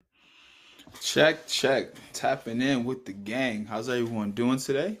Check, check. Tapping in with the gang. How's everyone doing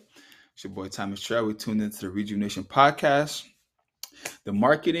today? It's your boy Thomas Trell. We tuned into the Rejuvenation Podcast, the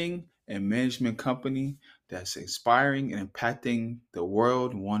marketing and management company that's inspiring and impacting the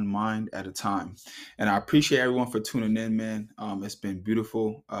world one mind at a time. And I appreciate everyone for tuning in, man. It's been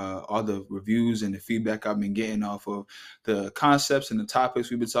beautiful. All the reviews and the feedback I've been getting off of the concepts and the topics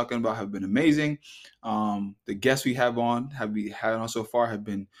we've been talking about have been amazing. The guests we had on so far have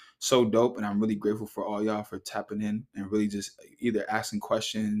been so dope, and I'm really grateful for all y'all for tapping in and really just either asking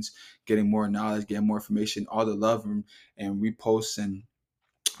questions, getting more knowledge, getting more information. All the love and reposts and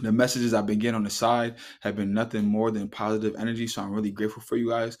the messages I've been getting on the side have been nothing more than positive energy. So I'm really grateful for you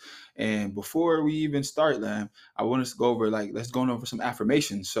guys. And before we even start, man, I want us to go over let's go over some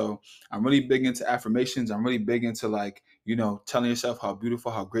affirmations. So I'm really big into affirmations. I'm really big into telling yourself how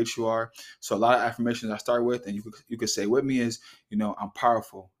beautiful, how great you are. So a lot of affirmations I start with, and you could say with me is, I'm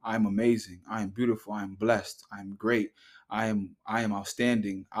powerful, I'm amazing, I am beautiful, I am blessed, I am great. I am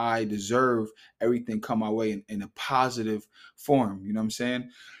outstanding. I deserve everything come my way in a positive form. You know what I'm saying?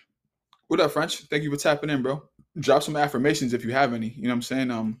 What up, French? Thank you for tapping in, bro. Drop some affirmations if you have any. You know what I'm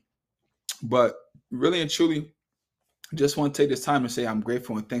saying? But really and truly, just want to take this time to say I'm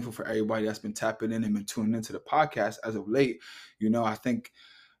grateful and thankful for everybody that's been tapping in and been tuning into the podcast as of late. I think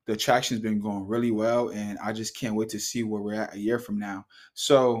the attraction's been going really well, and I just can't wait to see where we're at a year from now.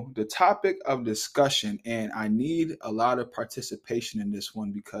 So the topic of discussion, and I need a lot of participation in this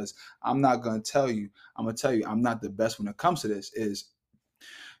one because I'm not going to tell you, I'm going to tell you I'm not the best when it comes to this, is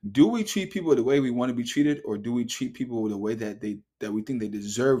do we treat people the way we want to be treated, or do we treat people the way that we think they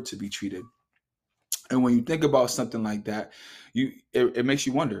deserve to be treated? And when you think about something like that, it makes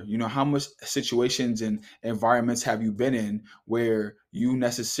you wonder, how much situations and environments have you been in where you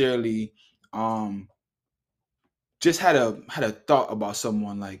necessarily um just had a thought about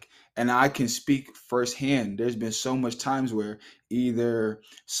someone, like, and I can speak firsthand. There's been so much times where either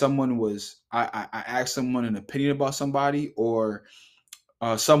someone was I asked someone an opinion about somebody, or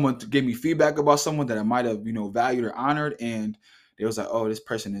someone to give me feedback about someone that I might have, valued or honored, and they was like, "Oh, this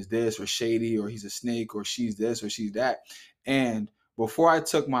person is this, or shady, or he's a snake, or she's this, or she's that." And before I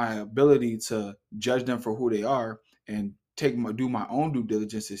took my ability to judge them for who they are and do my own due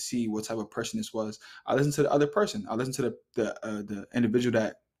diligence to see what type of person this was, I listened to the other person. I listened to the individual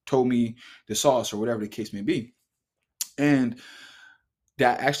that told me the sauce or whatever the case may be, and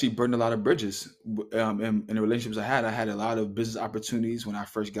that actually burned a lot of bridges in the relationships I had. I had a lot of business opportunities when I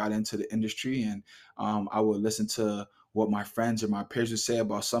first got into the industry, and I would listen to what my friends or my peers would say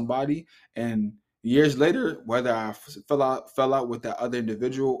about somebody. And years later, whether I fell out with that other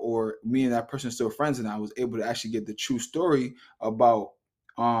individual, or me and that person are still friends, and I was able to actually get the true story about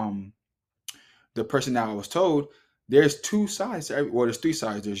um, the person that I was told. There's two sides to there's three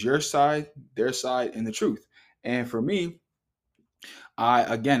sides. There's your side, their side, and the truth. And for me, I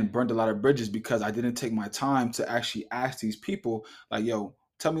again burned a lot of bridges because I didn't take my time to actually ask these people, like, yo,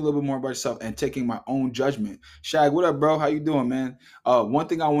 tell me a little bit more about yourself, and taking my own judgment. Shag, what up, bro? How you doing, man? One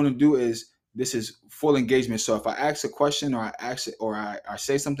thing I want to do is, this is full engagement. So if I ask a question, or I ask it, or I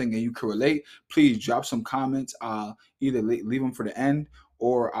say something and you can relate, please drop some comments. Either leave them for the end,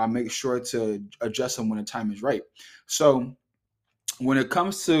 or I'll make sure to address them when the time is right. So when it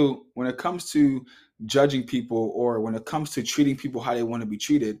comes to judging people, or when it comes to treating people how they want to be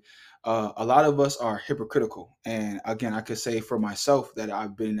treated, a lot of us are hypocritical. And again, I could say for myself that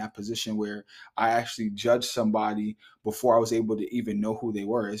I've been in that position where I actually judged somebody before I was able to even know who they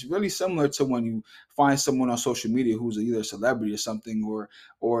were. It's really similar to when you find someone on social media who's either a celebrity or something,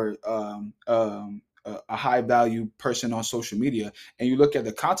 or a high value person on social media, and you look at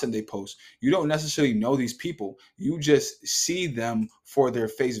the content they post. You don't necessarily know these people. You just see them for their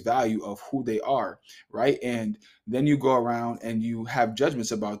face value of who they are, right? And then you go around and you have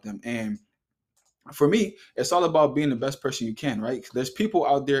judgments about them. And for me, it's all about being the best person you can, right? There's people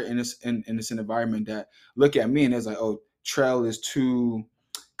out there in this environment that look at me and it's like, oh, Trell is too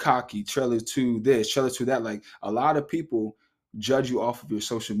cocky, Trell is too this, Trell is too that. Like, a lot of people judge you off of your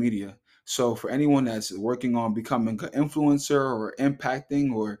social media. So for anyone that's working on becoming an influencer, or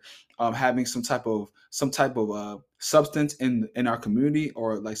impacting, or having some type of substance in our community,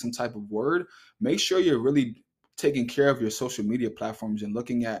 or like some type of word, make sure you're really taking care of your social media platforms and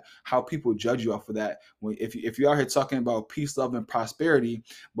looking at how people judge you off of that. If you're out here talking about peace, love, and prosperity,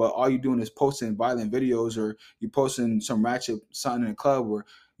 but all you're doing is posting violent videos, or you posting some ratchet something in a club, or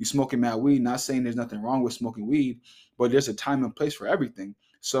you smoking mad weed, not saying there's nothing wrong with smoking weed, but there's a time and place for everything.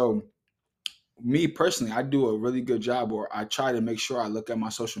 So me personally, I do a really good job, or I try to make sure I look at my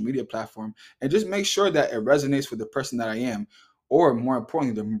social media platform and just make sure that it resonates with the person that I am, or more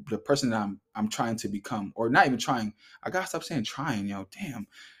importantly, the person that I'm trying to become, or not even trying. I gotta stop saying trying, damn.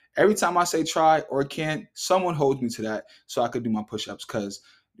 Every time I say try or can't, someone holds me to that so I could do my push-ups, because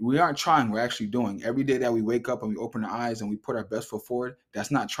we aren't trying, we're actually doing. Every day that we wake up and we open our eyes and we put our best foot forward,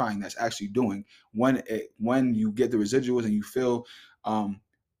 that's not trying, that's actually doing. When you get the residuals and you feel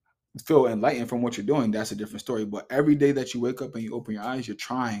enlightened from what you're doing, that's a different story. But every day that you wake up and you open your eyes, you're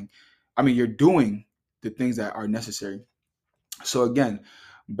trying. You're doing the things that are necessary. So again,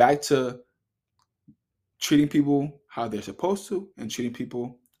 back to treating people how they're supposed to and treating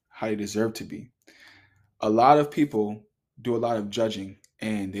people how they deserve to be. A lot of people do a lot of judging,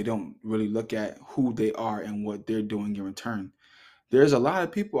 and they don't really look at who they are and what they're doing in return. There's a lot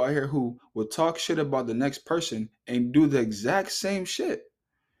of people out here who will talk shit about the next person and do the exact same shit.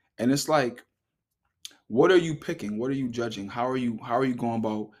 And it's like, what are you picking? What are you judging? How are you going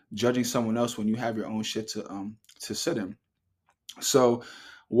about judging someone else when you have your own shit to sit in? So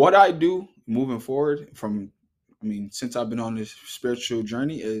what I do moving forward since I've been on this spiritual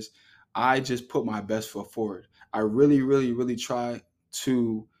journey is I just put my best foot forward. I really, really, really try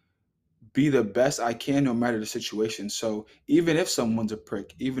to be the best I can no matter the situation. So even if someone's a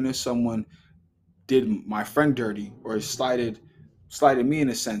prick, even if someone did my friend dirty or slighted me in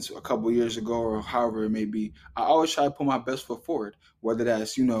a sense a couple of years ago or however it may be, I always try to put my best foot forward, whether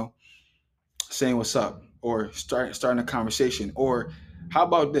that's saying what's up or starting a conversation. Or how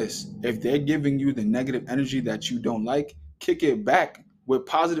about this, if they're giving you the negative energy that you don't like, kick it back with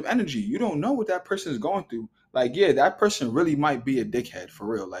positive energy. You don't know what that person is going through. Like, yeah, that person really might be a dickhead for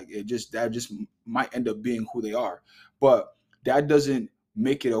real. Like, that just might end up being who they are. But that doesn't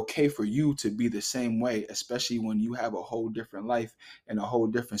make it okay for you to be the same way, especially when you have a whole different life and a whole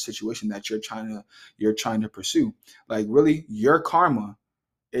different situation that you're trying to pursue. Like, really, your karma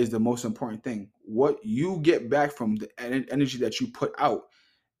is the most important thing. What you get back from the energy that you put out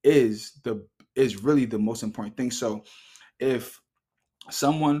is really the most important thing. So if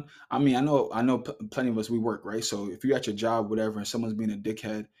someone, I know plenty of us, we work, right? So if you're at your job, whatever, and someone's being a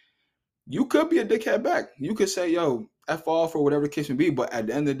dickhead, you could be a dickhead back. You could say, yo, F off, or whatever the case may be. But at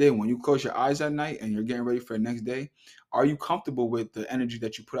the end of the day, when you close your eyes at night and you're getting ready for the next day, are you comfortable with the energy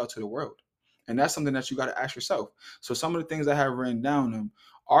that you put out to the world? And that's something that you got to ask yourself. So some of the things I have written down,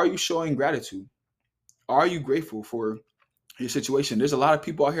 are you showing gratitude? Are you grateful for your situation? There's a lot of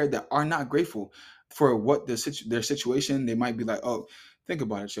people out here that are not grateful for what their situation. They might be like, oh, think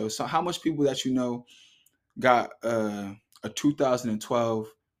about it, Joe. So how much people that got a 2012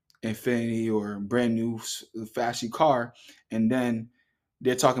 Infinity or brand new flashy car, and then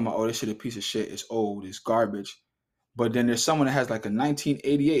they're talking about, oh, this shit a piece of shit, it's old, it's garbage. But then there's someone that has like a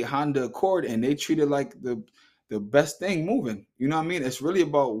 1988 Honda Accord, and they treat it like the best thing moving. You know what I mean? It's really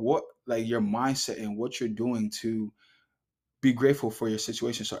about what, like, your mindset and what you're doing to be grateful for your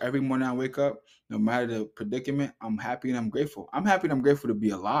situation. So every morning I wake up, no matter the predicament, I'm happy and I'm grateful. I'm happy and I'm grateful to be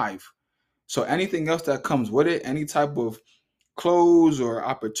alive. So anything else that comes with it, any type of clothes or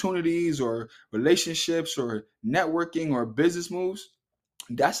opportunities or relationships or networking or business moves,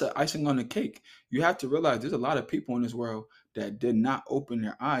 that's an icing on the cake. You have to realize there's a lot of people in this world that did not open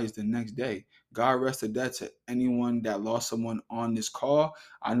their eyes the next day. God rest the dead to anyone that lost someone on this call.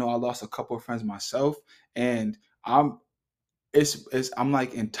 I know I lost a couple of friends myself, and I'm I'm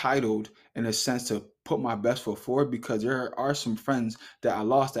like entitled in a sense to put my best foot forward, because there are some friends that I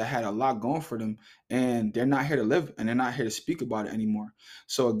lost that had a lot going for them, and they're not here to live and they're not here to speak about it anymore.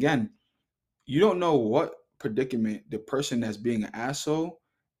 So again, you don't know what predicament the person that's being an asshole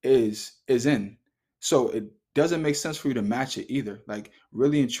is in. So it doesn't make sense for you to match it either. Like,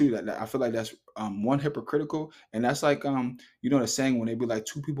 really and truly, that I feel like that's one, hypocritical. And that's like, the saying when they be like,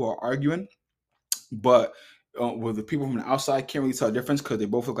 two people are arguing, but with the people from the outside can't really tell the difference because they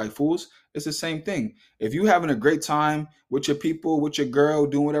both look like fools. It's the same thing. If you having a great time with your people, with your girl,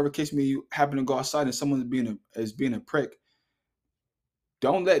 doing whatever case may, you happen to go outside and someone is being a prick,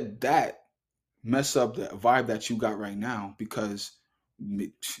 don't let that mess up the vibe that you got right now, because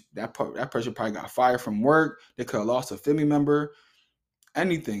that person probably got fired from work. They could have lost a family member.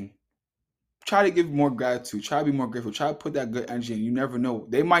 Anything. Try to give more gratitude. Try to be more grateful. Try to put that good energy in. You never know.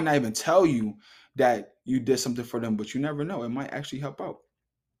 They might not even tell you that you did something for them, but you never know. It might actually help out.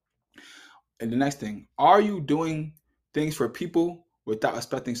 And the next thing, are you doing things for people without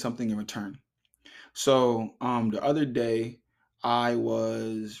expecting something in return? So the other day I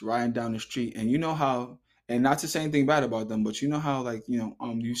was riding down the street, and you know how, and not to say anything bad about them, but you know how, like,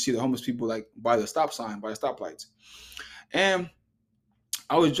 you see the homeless people like by the stop sign, by the stoplights. And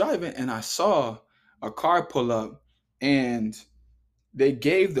I was driving and I saw a car pull up, and they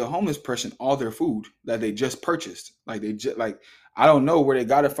gave the homeless person all their food that they just purchased. Like, they just like, I don't know where they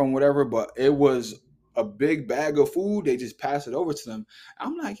got it from, whatever, but it was a big bag of food. They just passed it over to them.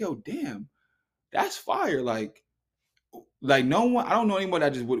 I'm like, yo, damn, that's fire. Like no one, I don't know anyone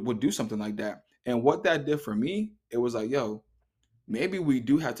that just would do something like that. And what that did for me, it was like, yo, maybe we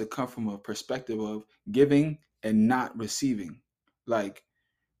do have to come from a perspective of giving and not receiving. Like,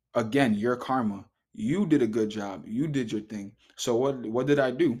 again, your karma. You did a good job. You did your thing. So what did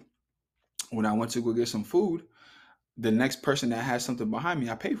I do? When I went to go get some food, the next person that has something behind me,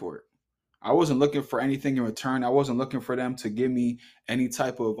 I pay for it. I wasn't looking for anything in return. I wasn't looking for them to give me any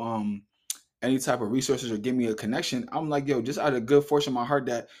type of resources or give me a connection. I'm like, yo, just out of good fortune in my heart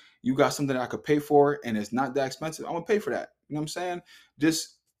that you got something that I could pay for and it's not that expensive, I'm gonna pay for that. You know what I'm saying?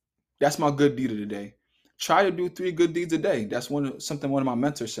 Just that's my good deed of the day. Try to do 3 good deeds a day. That's something one of my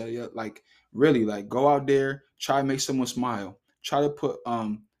mentors said. Yeah, like really, like go out there, try to make someone smile. Try to put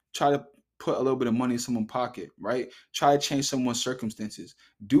a little bit of money in someone's pocket, right? Try to change someone's circumstances.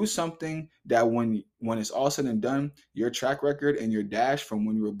 Do something that when it's all said and done, your track record and your dash from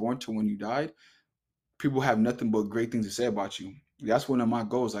when you were born to when you died, people have nothing but great things to say about you. That's one of my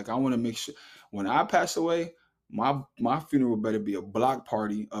goals. Like I want to make sure when I pass away, my funeral better be a block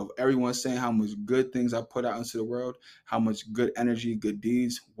party of everyone saying how much good things I put out into the world, how much good energy, good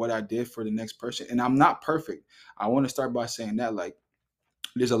deeds, what I did for the next person. And I'm not perfect. I want to start by saying that like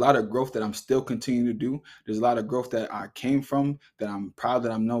there's a lot of growth that I'm still continuing to do. There's a lot of growth that I came from that I'm proud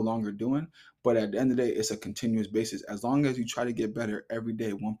that I'm no longer doing. But at the end of the day, it's a continuous basis. As long as you try to get better every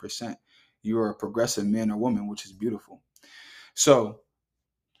day, 1%, you're a progressive man or woman, which is beautiful. So,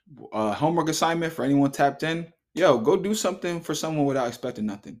 homework assignment for anyone tapped in, yo, go do something for someone without expecting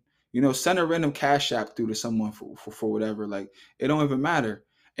nothing. Send a random cash app through to someone for whatever. Like, it don't even matter.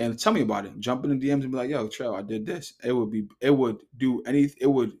 And tell me about it. Jump in the DMs and be like, yo, Trell, I did this. It would do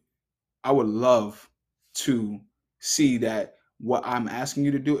anything. I would love to see that what I'm asking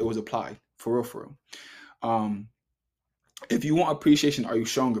you to do, it was applied for real, for real. Um, if you want appreciation, are you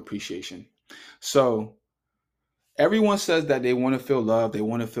showing appreciation? So everyone says that they want to feel love, they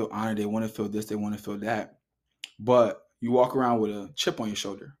want to feel honored, they want to feel this, they want to feel that, but you walk around with a chip on your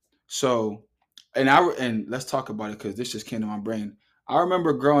shoulder. So, and let's talk about it because this just came to my brain. I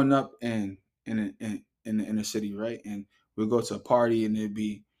remember growing up in the inner city, right? And we'd go to a party and it'd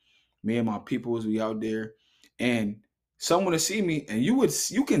be me and my peoples, we out there, and someone to see me, and you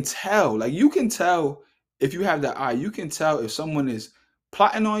can tell if you have that eye, you can tell if someone is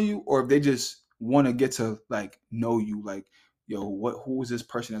plotting on you or if they just want to get to like know you, like, yo, who is this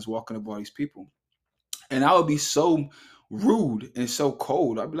person that's walking up all these people? And I would be so rude and so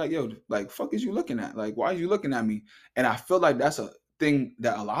cold. I'd be like, yo, like, fuck is you looking at? Like, why are you looking at me? And I feel like that's a thing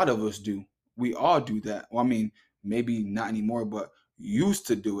that a lot of us do. We all do that. Well, I mean, maybe not anymore, but used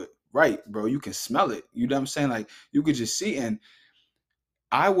to do it. Right, bro. You can smell it. You know what I'm saying? Like, you could just see. And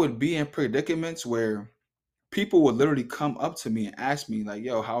I would be in predicaments where people would literally come up to me and ask me, like,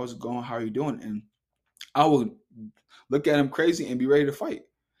 yo, how's it going? How are you doing? And I would look at them crazy and be ready to fight.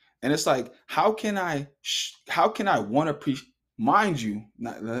 And it's like, how can I want to mind you?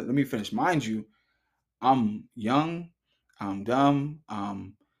 Let me finish. Mind you, I'm young, I'm dumb,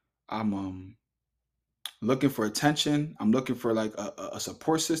 I'm looking for attention. I'm looking for like a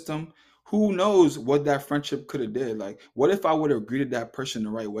support system. Who knows what that friendship could have did? Like, what if I would have greeted that person the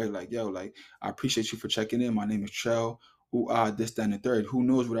right way? Like, yo, like, I appreciate you for checking in. My name is Trell. Who this, that, and the third. Who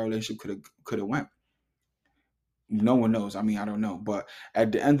knows what our relationship could have went? No one knows. I mean, I don't know. But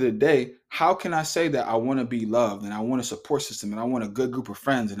at the end of the day, how can I say that I want to be loved and I want a support system and I want a good group of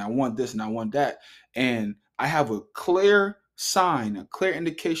friends and I want this and I want that? And I have a clear sign, a clear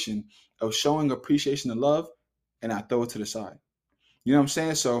indication of showing appreciation and love, and I throw it to the side. You know what I'm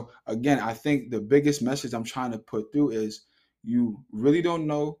saying? So again, I think the biggest message I'm trying to put through is you really don't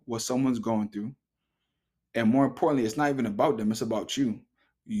know what someone's going through. And more importantly, it's not even about them, it's about you.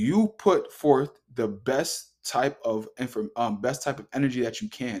 You put forth the best type of energy that you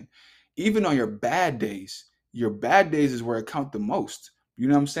can. Even on your bad days, your bad days is where it count the most. You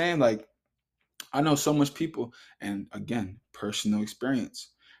know what I'm saying? Like, I know so much people, and again, personal experience.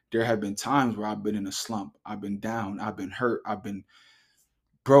 There have been times where I've been in a slump, I've been down, I've been hurt, I've been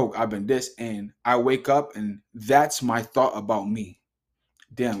broke, I've been this, and I wake up and that's my thought about me.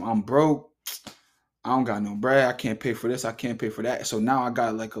 Damn, I'm broke. I don't got no bread. I can't pay for this. I can't pay for that. So now I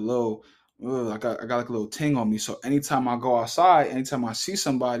got like a little, I got like a little ting on me. So anytime I go outside, anytime I see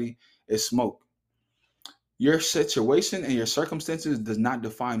somebody, it's smoke. Your situation and your circumstances does not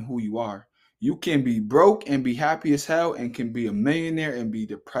define who you are. You can be broke and be happy as hell and can be a millionaire and be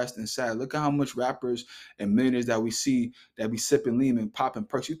depressed and sad. Look at how much rappers and millionaires that we see that be sipping lean and popping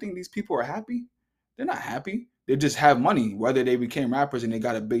perks. You think these people are happy? They're not happy. They just have money, whether they became rappers and they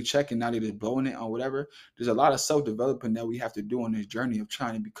got a big check and now they're just blowing it or whatever. There's a lot of self-development that we have to do on this journey of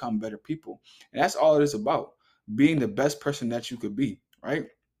trying to become better people. And that's all it is about, being the best person that you could be, right?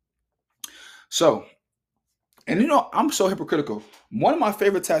 So, and I'm so hypocritical. One of my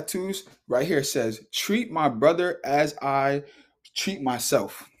favorite tattoos right here says, treat my brother as I treat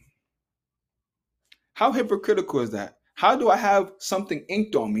myself. How hypocritical is that? How do I have something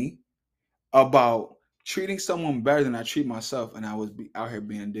inked on me about treating someone better than I treat myself, and I was out here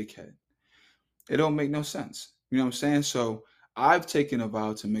being a dickhead? It don't make no sense. You know what I'm saying? So I've taken a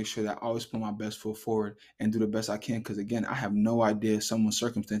vow to make sure that I always put my best foot forward and do the best I can. Because again, I have no idea someone's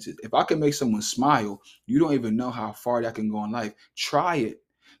circumstances. If I can make someone smile, you don't even know how far that can go in life. Try it.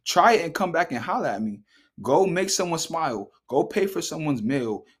 Try it and come back and holler at me. Go make someone smile. Go pay for someone's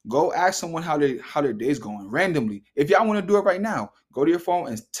meal. Go ask someone how their day's going randomly. If y'all want to do it right now, go to your phone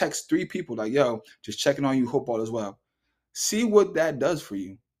and text 3 people like, yo, just checking on you. Hope all is well. See what that does for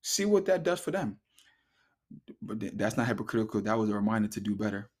you. See what that does for them. But that's not hypocritical. That was a reminder to do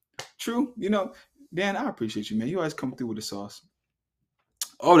better. True. Dan, I appreciate you, man. You always come through with the sauce.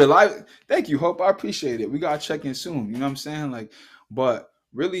 Oh, the live. Thank you, Hope. I appreciate it. We gotta check in soon. You know what I'm saying? But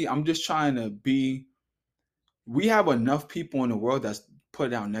really, I'm just trying to be. We have enough people in the world that's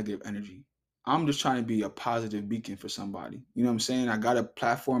put out negative energy. I'm just trying to be a positive beacon for somebody. You know what I'm saying? I got a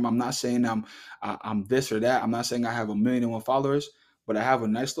platform. I'm not saying I'm this or that. I'm not saying I have 1,000,001 followers, but I have a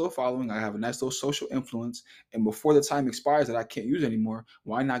nice little following. I have a nice little social influence. And before the time expires that I can't use anymore,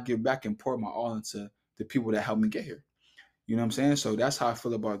 why not give back and pour my all into the people that helped me get here? You know what I'm saying? So that's how I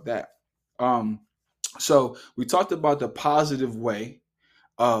feel about that. So we talked about the positive way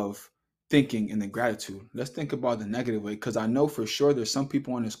of thinking and the gratitude. Let's think about the negative way, because I know for sure there's some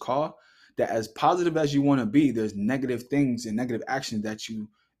people on this call that, as positive as you want to be, there's negative things and negative actions that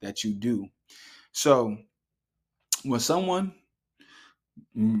you do. So when someone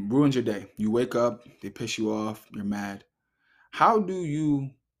ruins your day, you wake up, they piss you off, you're mad. How do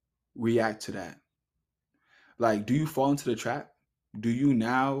you react to that? Like, do you fall into the trap? Do you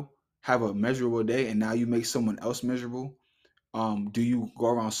now have a miserable day and now you make someone else miserable? Do you go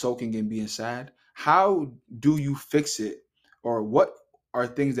around sulking and being sad? How do you fix it? Or what are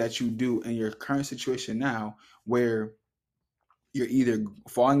things that you do in your current situation now where you're either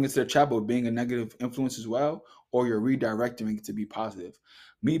falling into the trap of being a negative influence as well, or you're redirecting it to be positive?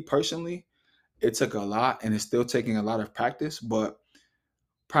 Me personally, it took a lot and it's still taking a lot of practice, but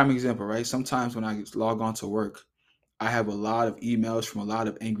prime example, right? Sometimes when I log on to work, I have a lot of emails from a lot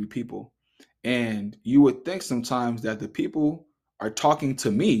of angry people. And you would think sometimes that the people are talking to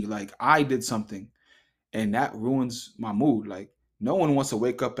me like I did something, and that ruins my mood. Like, no one wants to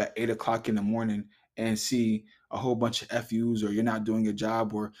wake up at 8 o'clock in the morning and see a whole bunch of FUs, or you're not doing your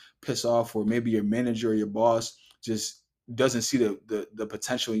job, or piss off, or maybe your manager or your boss just doesn't see the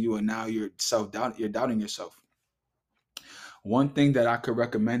potential in you, and now you're doubting yourself. One thing that I could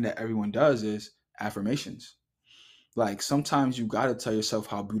recommend that everyone does is affirmations. Like, sometimes you got to tell yourself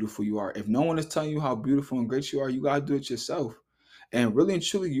how beautiful you are. If no one is telling you how beautiful and great you are, you got to do it yourself. And really and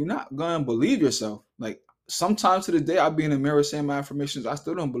truly, you're not going to believe yourself. Like, sometimes to this day, I'll be in the mirror saying my affirmations. I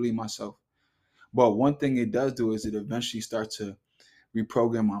still don't believe myself. But one thing it does do is it eventually starts to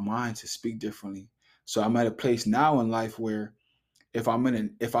reprogram my mind to speak differently. So I'm at a place now in life where if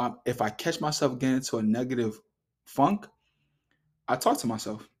I catch myself getting into a negative funk, I talk to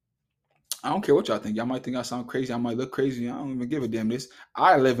myself. I don't care what y'all think. Y'all might think I sound crazy. I might look crazy. I don't even give a damn.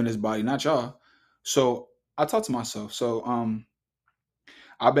 I live in this body, not y'all. So I talk to myself. So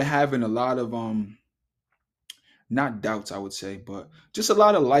I've been having a lot of not doubts, I would say, but just a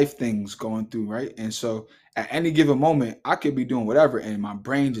lot of life things going through, right? And so at any given moment, I could be doing whatever, and my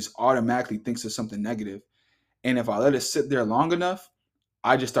brain just automatically thinks of something negative. And if I let it sit there long enough,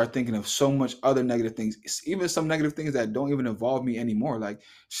 I just start thinking of so much other negative things, even some negative things that don't even involve me anymore, like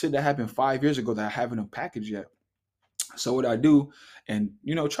shit that happened 5 years ago that I haven't unpackaged yet. So what I do, and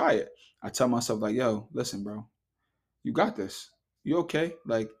try it. I tell myself like, yo, listen, bro, you got this. You okay?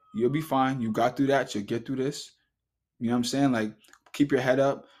 Like, you'll be fine. You got through that. You'll get through this. You know what I'm saying? Like, keep your head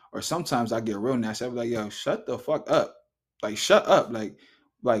up. Or sometimes I get real nasty. I'm like, yo, shut the fuck up. Like, shut up. Like,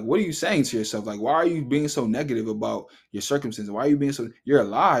 what are you saying to yourself? Like, why are you being so negative about your circumstances? Why are you being so? You're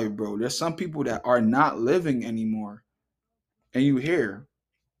alive, bro. There's some people that are not living anymore, and you here.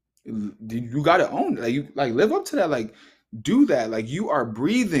 You gotta own it. Like, you live up to that. Like, do that. Like, you are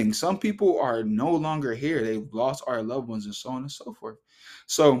breathing. Some people are no longer here. They've lost our loved ones, and so on and so forth.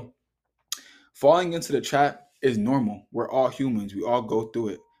 So falling into the trap is normal. We're all humans. We all go through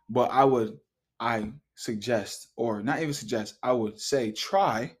it. But I suggest, or not even suggest, I would say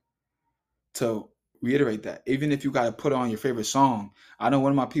try to reiterate that. Even if you got to put on your favorite song. I know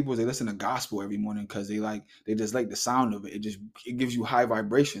one of my people, they listen to gospel every morning because they just like the sound of it. It gives you high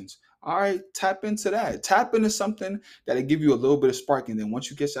vibrations. All right, tap into that. Tap into something that'll give you a little bit of spark, and then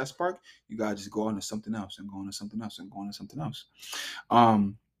once you get that spark, you gotta just go on to something else and go on to something else and go on to something else.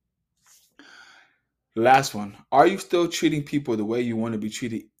 Um, Last one. Are you still treating people the way you want to be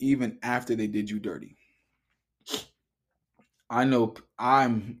treated even after they did you dirty? I know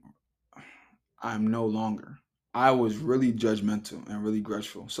I'm no longer. I was really judgmental and really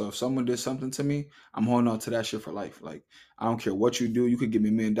grudgeful. So if someone did something to me, I'm holding on to that shit for life. Like, I don't care what you do. You could give me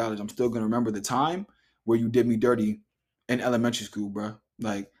 $1,000,000. I'm still gonna remember the time where you did me dirty in elementary school, bro.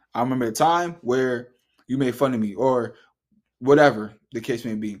 Like, I remember the time where you made fun of me or whatever the case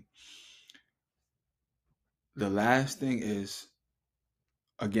may be. The last thing is,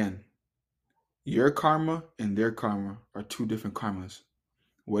 again, your karma and their karma are two different karmas.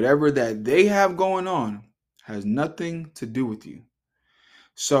 Whatever that they have going on has nothing to do with you.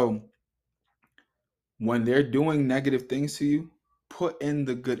 So when they're doing negative things to you, put in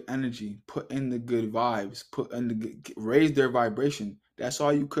the good energy, put in the good vibes, raise their vibration. That's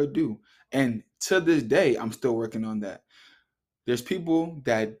all you could do. And to this day, I'm still working on that. There's people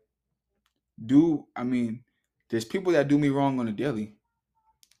that do, I mean, there's people that do me wrong on a daily.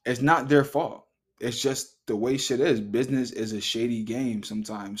 It's not their fault. It's just the way shit is. Business is a shady game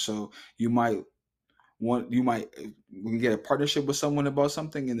sometimes. So you might we can get a partnership with someone about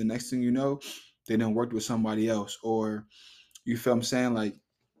something, and the next thing you know, they done worked with somebody else, or you feel I'm saying, like,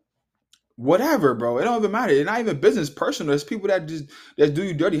 whatever, bro. It don't even matter. It's not even business, personal. There's people that do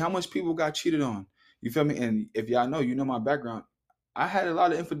you dirty. How much people got cheated on? You feel me? And if y'all know, you know my background. I had a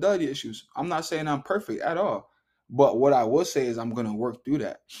lot of infidelity issues. I'm not saying I'm perfect at all, but what I will say is I'm gonna work through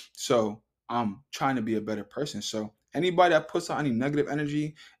that. So I'm trying to be a better person. So anybody that puts out any negative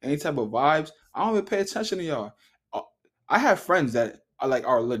energy, any type of vibes, I don't even pay attention to y'all. Uh, I have friends that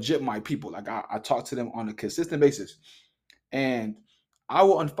are legit my people. Like I talk to them on a consistent basis, and I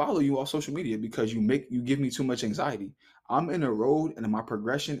will unfollow you off social media because you give me too much anxiety. I'm in a road and my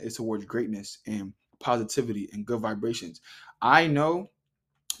progression is towards greatness and positivity and good vibrations. I know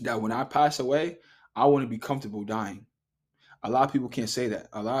that when I pass away, I want to be comfortable dying. A lot of people can't say that.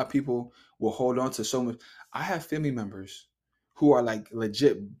 A lot of people will hold on to so much. I have family members who are like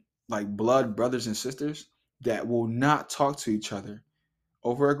legit, like blood brothers and sisters that will not talk to each other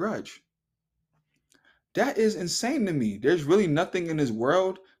over a grudge. That is insane to me. There's really nothing in this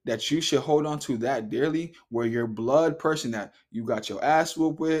world that you should hold on to that dearly, where your blood person that you got your ass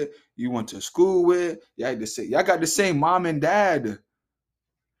whooped with, you went to school with, y'all got the same mom and dad.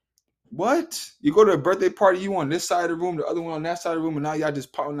 What? You go to a birthday party, you on this side of the room, the other one on that side of the room, and now y'all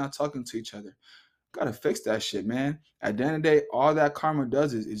just probably not talking to each other. Gotta fix that shit, man. At the end of the day, all that karma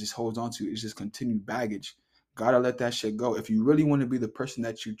does is it just holds on to, it's just continued baggage. Gotta let that shit go. If you really want to be the person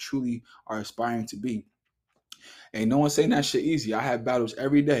that you truly are aspiring to be. Ain't no one saying that shit easy. I have battles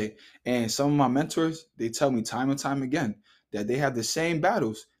every day. And some of my mentors, they tell me time and time again that they have the same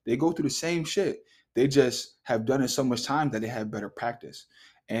battles. They go through the same shit. They just have done it so much time that they have better practice.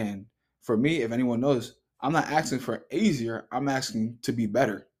 And for me, if anyone knows, I'm not asking for easier. I'm asking to be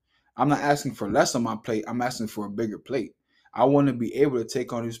better. I'm not asking for less on my plate. I'm asking for a bigger plate. I want to be able to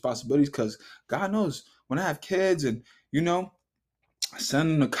take on these responsibilities because God knows when I have kids and, you know, send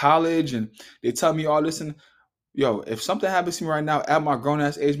them to college and they tell me all this, and yo, if something happens to me right now at my grown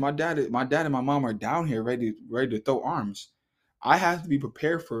ass age, my dad and my mom are down here ready to throw arms. I have to be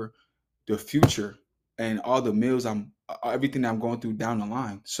prepared for the future and all the meals everything that I'm going through down the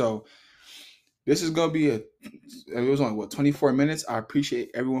line. So this is gonna be it was only 24 minutes. I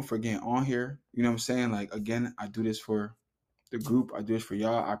appreciate everyone for getting on here. You know what I'm saying? Like, again, I do this for the group. I do this for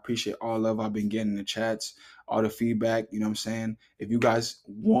y'all. I appreciate all love I've been getting in the chats, all the feedback. You know what I'm saying? If you guys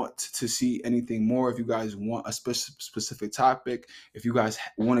want to see anything more, if you guys want a specific topic, if you guys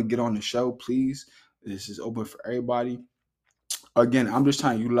want to get on the show, please. This is open for everybody. Again, I'm just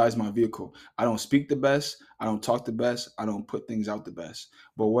trying to utilize my vehicle. I don't speak the best. I don't talk the best. I don't put things out the best.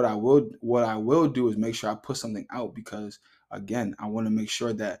 But what I will do is make sure I put something out because, again, I want to make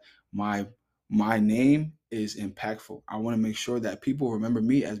sure that my name is impactful. I want to make sure that people remember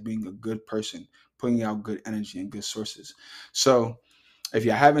me as being a good person, putting out good energy and good sources. So if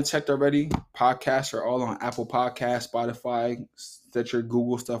you haven't checked already, podcasts are all on Apple Podcasts, Spotify, Stitcher,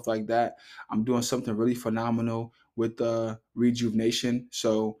 Google, stuff like that. I'm doing something really phenomenal with rejuvenation.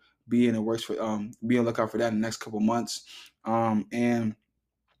 So be in the works for be on the lookout for that in the next couple months. And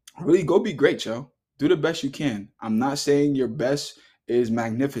really go be great, yo. Do the best you can. I'm not saying your best is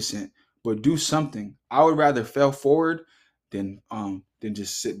magnificent, but do something. I would rather fail forward than than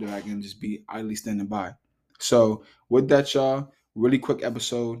just sit back and just be idly standing by. So with that, y'all, really quick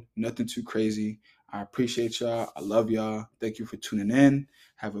episode, nothing too crazy. I appreciate y'all. I love y'all. Thank you for tuning in.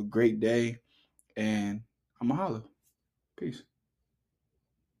 Have a great day. And I'm going to holler. Peace.